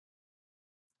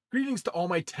Greetings to all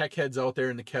my tech heads out there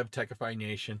in the KevTechify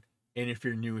nation, and if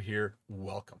you're new here,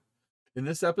 welcome. In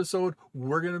this episode,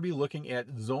 we're going to be looking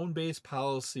at zone-based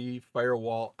policy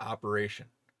firewall operation.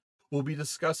 We'll be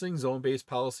discussing zone-based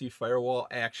policy firewall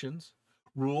actions,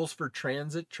 rules for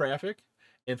transit traffic,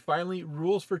 and finally,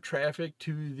 rules for traffic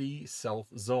to the south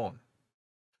zone.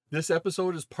 This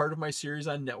episode is part of my series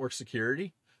on network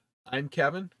security. I'm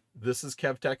Kevin. This is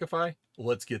KevTechify.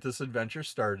 Let's get this adventure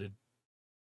started.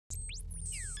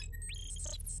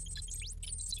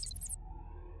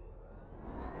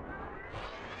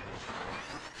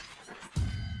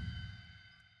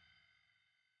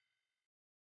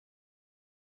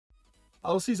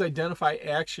 Policies identify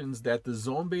actions that the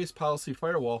zone-based policy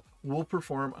firewall will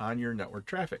perform on your network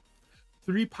traffic.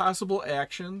 3 possible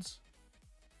actions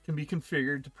can be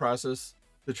configured to process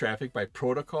the traffic by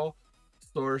protocol,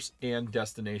 source, and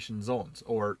destination zones,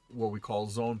 or what we call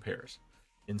zone pairs.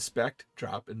 Inspect,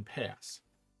 drop, and pass.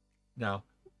 Now,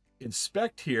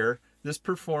 inspect here, this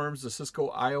performs the Cisco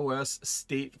iOS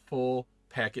stateful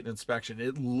packet inspection.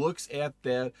 It looks at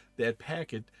that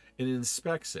packet and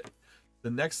inspects it. The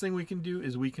next thing we can do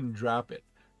is we can drop it.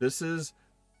 This is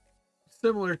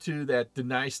similar to that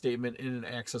deny statement in an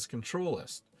access control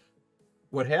list.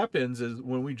 What happens is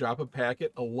when we drop a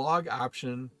packet, a log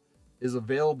option is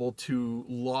available to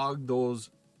log those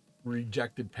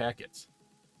rejected packets.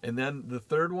 And then the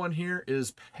third one here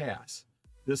is pass.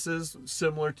 This is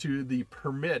similar to the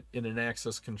permit in an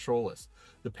access control list.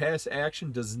 The pass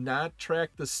action does not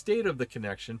track the state of the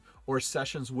connection or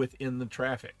sessions within the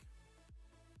traffic.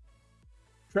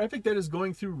 Traffic that is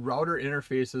going through router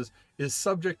interfaces is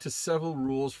subject to several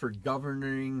rules for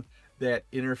governing that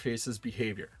interface's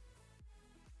behavior.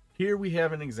 Here we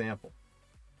have an example.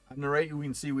 On the right, we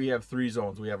can see we have 3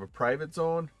 zones. We have a private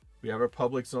zone, we have a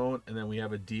public zone, and then we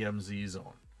have a DMZ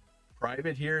zone.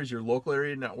 Private here is your local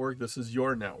area network. This is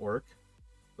your network.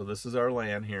 So this is our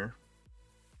LAN here.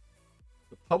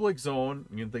 The public zone,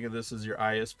 you can think of this as your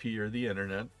ISP or the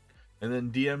internet. And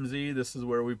then DMZ, this is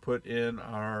where we put in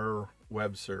our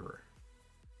web server.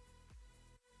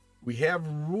 We have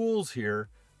rules here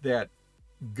that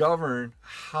govern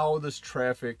how this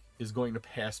traffic is going to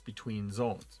pass between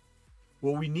zones.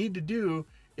 What we need to do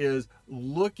is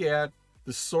look at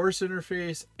the source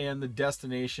interface and the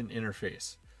destination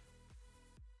interface.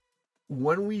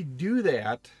 When we do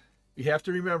that, you have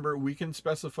to remember we can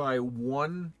specify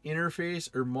one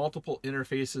interface or multiple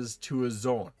interfaces to a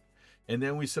zone. And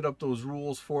then we set up those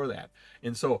rules for that.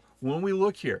 And so when we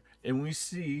look here and we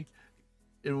see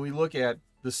and we look at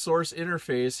the source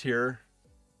interface here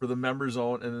for the member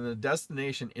zone and then the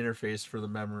destination interface for the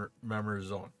member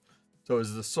zone. So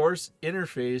is the source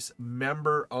interface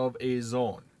member of a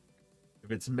zone?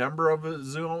 If it's member of a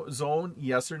zone,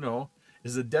 yes or no.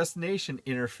 Is the destination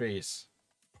interface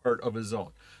part of a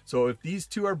zone? So if these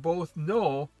two are both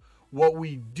no, what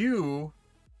we do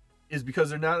is because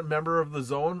they're not a member of the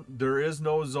zone, there is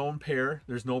no zone pair,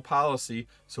 there's no policy,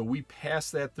 so we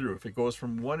pass that through. If it goes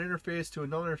from one interface to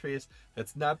another interface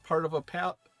that's not part of a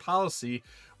policy,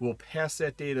 we'll pass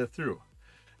that data through.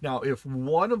 Now, if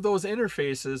one of those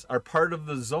interfaces are part of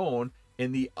the zone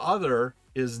and the other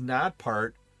is not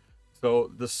part, so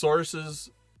the source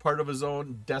is part of a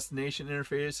zone, destination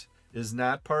interface is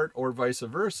not part, or vice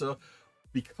versa,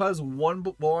 because one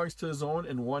belongs to a zone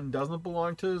and one doesn't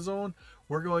belong to a zone,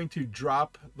 we're going to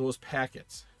drop those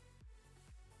packets.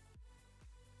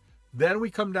 Then we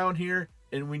come down here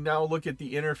and we now look at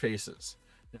the interfaces.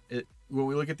 When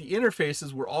we look at the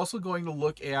interfaces, we're also going to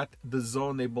look at the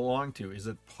zone they belong to. Is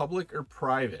it public or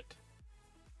private?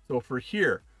 So for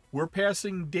here, we're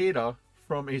passing data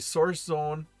from a source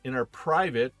zone in our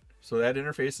private, so that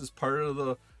interface is part of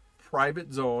the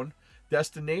private zone.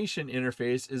 Destination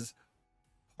interface is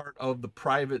part of the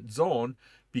private zone.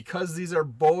 Because these are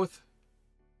both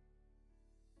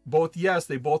yes,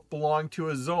 they both belong to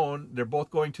a zone, they're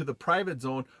both going to the private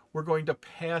zone, we're going to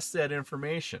pass that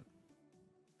information.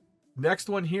 Next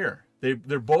one here, they're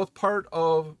both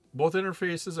both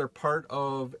interfaces are part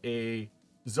of a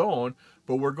zone,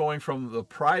 but we're going from the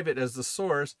private as the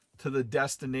source to the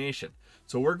destination.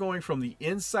 So we're going from the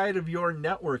inside of your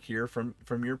network here, from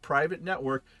your private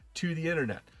network to the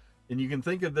internet. And you can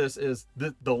think of this as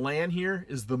the LAN here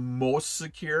is the most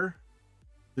secure.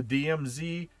 The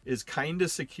DMZ is kind of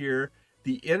secure.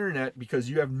 The internet, because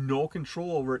you have no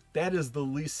control over it, that is the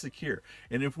least secure.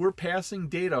 And if we're passing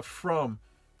data from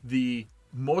the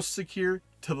most secure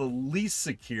to the least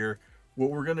secure,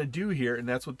 what we're going to do here, and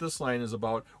that's what this line is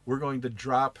about, we're going to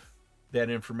drop that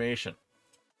information.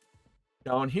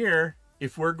 Down here,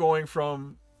 if we're going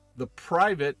from the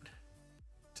private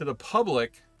to the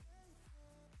public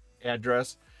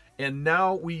address, And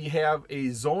now we have a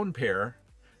zone pair.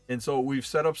 And so we've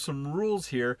set up some rules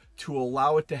here to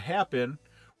allow it to happen.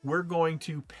 We're going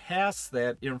to pass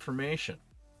that information.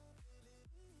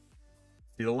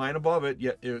 See the line above it?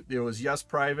 It was yes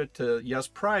private to yes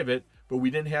private, but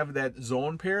we didn't have that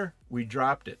zone pair. We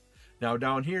dropped it. Now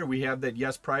down here we have that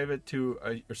yes private to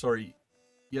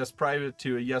yes private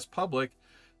to a yes public.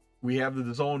 We have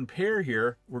the zone pair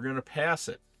here. We're going to pass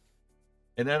it.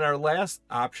 And then our last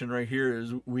option right here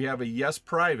is we have a yes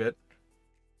private.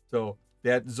 So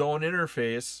that zone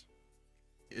interface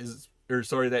is,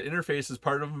 that interface is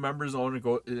part of a member zone,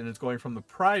 and it's going from the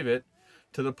private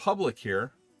to the public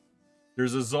here.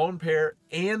 There's a zone pair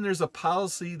and there's a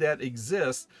policy that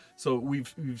exists. So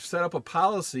we've set up a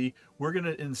policy. We're going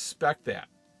to inspect that.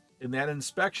 And that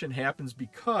inspection happens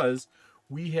because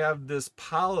we have this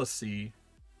policy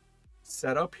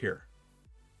set up here.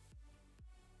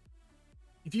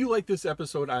 If you like this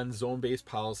episode on zone-based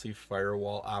policy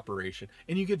firewall operation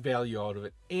and you get value out of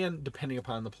it, and depending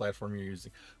upon the platform you're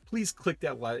using, please click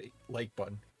that like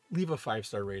button, leave a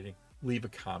 5-star rating, leave a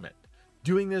comment.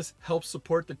 Doing this helps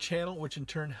support the channel, which in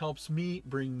turn helps me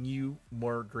bring you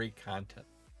more great content.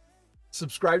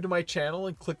 Subscribe to my channel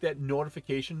and click that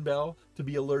notification bell to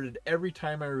be alerted every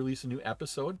time I release a new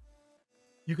episode.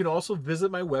 You can also visit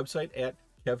my website at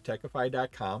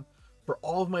KevTechify.com for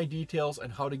all of my details on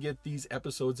how to get these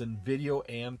episodes in video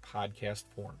and podcast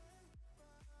form.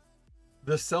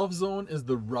 The self zone is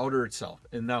the router itself.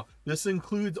 And now this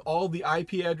includes all the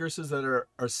IP addresses that are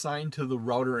assigned to the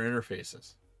router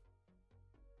interfaces.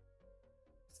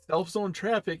 Self zone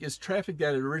traffic is traffic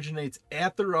that originates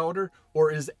at the router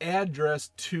or is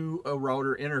addressed to a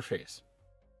router interface.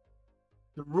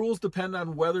 The rules depend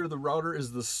on whether the router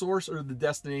is the source or the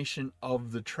destination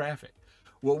of the traffic.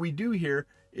 What we do here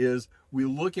is we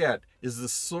look at, is the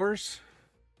source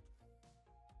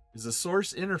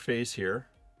interface here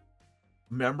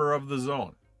member of the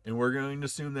zone? And we're going to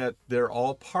assume that they're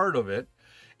all part of it.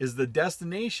 Is the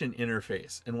destination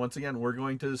interface? And once again, we're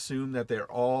going to assume that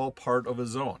they're all part of a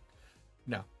zone.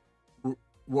 Now,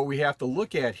 what we have to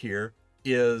look at here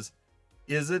is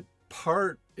the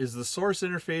source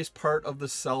interface part of the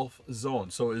self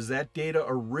zone? So is that data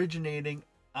originating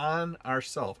on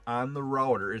ourself, on the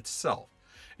router itself?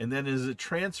 And then is it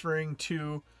transferring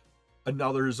to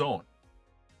another zone?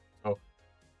 So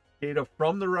data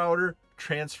from the router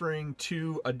transferring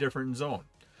to a different zone.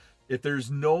 If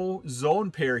there's no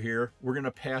zone pair here, we're going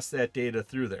to pass that data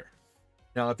through there.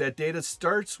 Now, if that data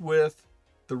starts with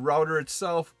the router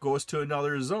itself, goes to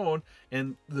another zone,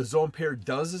 and the zone pair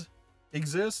does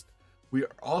exist, we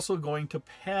are also going to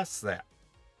pass that.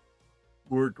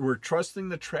 We're trusting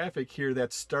the traffic here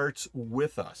that starts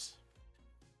with us.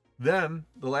 Then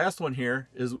the last one here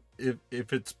is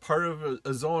if it's part of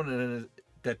a zone and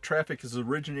that traffic is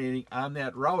originating on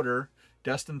that router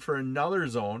destined for another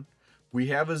zone, we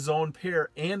have a zone pair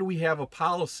and we have a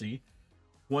policy.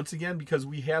 Once again, because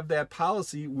we have that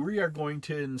policy, we are going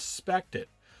to inspect it.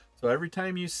 So every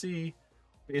time you see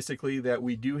basically that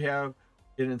we do have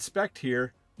an inspect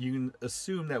here, you can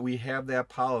assume that we have that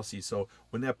policy. So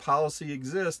when that policy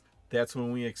exists, that's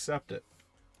when we accept it.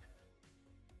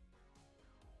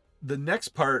 The next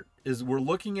part is we're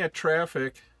looking at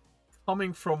traffic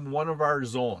coming from one of our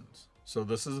zones. So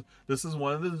this is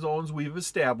one of the zones we've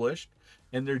established,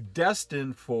 and they're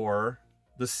destined for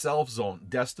the self zone,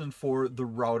 destined for the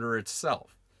router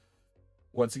itself.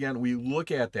 Once again, we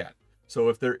look at that. So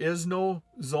if there is no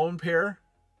zone pair,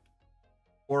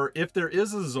 or if there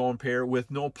is a zone pair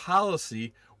with no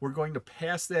policy, we're going to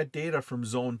pass that data from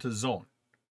zone to zone.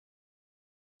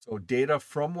 So data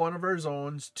from one of our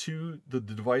zones to the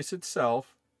device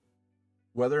itself,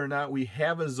 whether or not we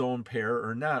have a zone pair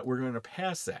or not, we're going to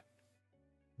pass that.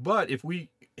 But if we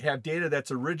have data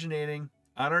that's originating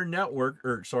on our network,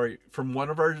 from one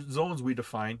of our zones we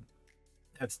define,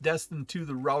 that's destined to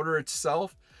the router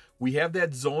itself, we have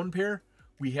that zone pair,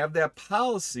 we have that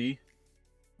policy,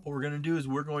 what we're going to do is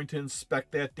we're going to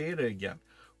inspect that data again.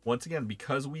 Once again,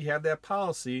 because we have that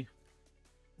policy,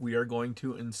 we are going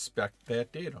to inspect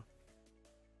that data.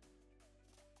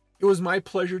 It was my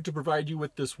pleasure to provide you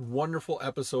with this wonderful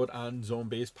episode on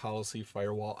zone-based policy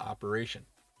firewall operation.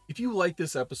 If you like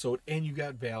this episode and you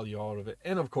got value out of it,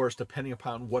 and of course, depending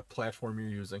upon what platform you're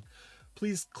using,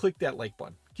 please click that like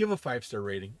button, give a 5-star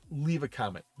rating, leave a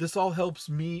comment. This all helps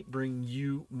me bring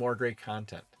you more great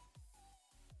content.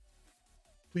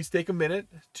 Please take a minute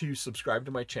to subscribe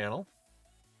to my channel.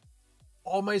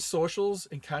 All my socials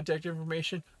and contact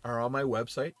information are on my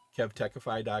website,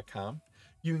 KevTechify.com.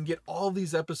 You can get all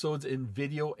these episodes in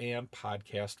video and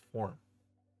podcast form.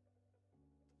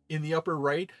 In the upper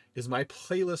right is my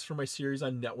playlist for my series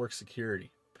on network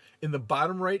security. In the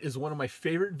bottom right is one of my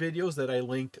favorite videos that I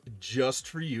linked just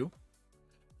for you.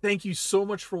 Thank you so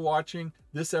much for watching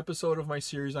this episode of my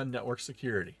series on network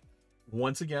security.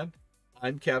 Once again,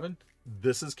 I'm Kevin.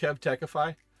 This is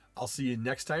KevTechify. I'll see you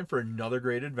next time for another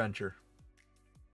great adventure.